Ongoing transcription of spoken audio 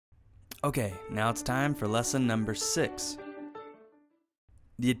Okay, now it's time for lesson number 6.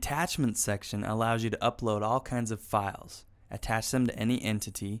 The attachments section allows you to upload all kinds of files, attach them to any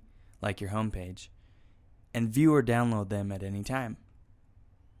entity, like your homepage, and view or download them at any time.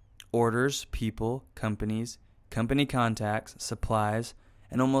 Orders, people, companies, company contacts, supplies,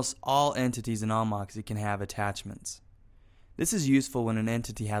 and almost all entities in Allmoxy can have attachments. This is useful when an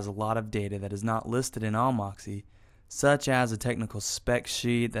entity has a lot of data that is not listed in Allmoxy, such as a technical spec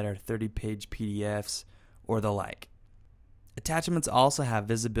sheet that are 30-page PDFs or the like. Attachments also have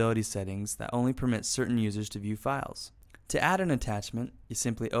visibility settings that only permit certain users to view files. To add an attachment, you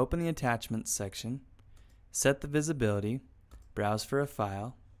simply open the Attachments section, set the visibility, browse for a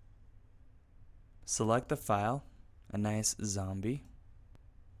file, select the file, a nice zombie,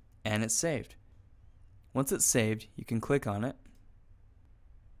 and it's saved. Once it's saved, you can click on it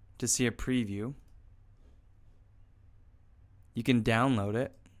to see a preview. You can download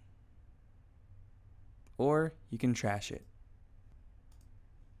it, or you can trash it.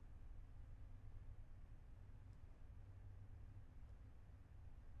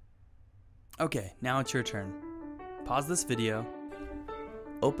 Okay, now it's your turn. Pause this video,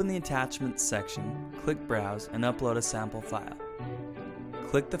 open the Attachments section, click Browse, and upload a sample file.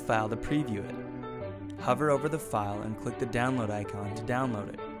 Click the file to preview it. Hover over the file and click the download icon to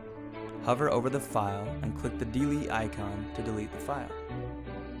download it. Hover over the file and click the delete icon to delete the file.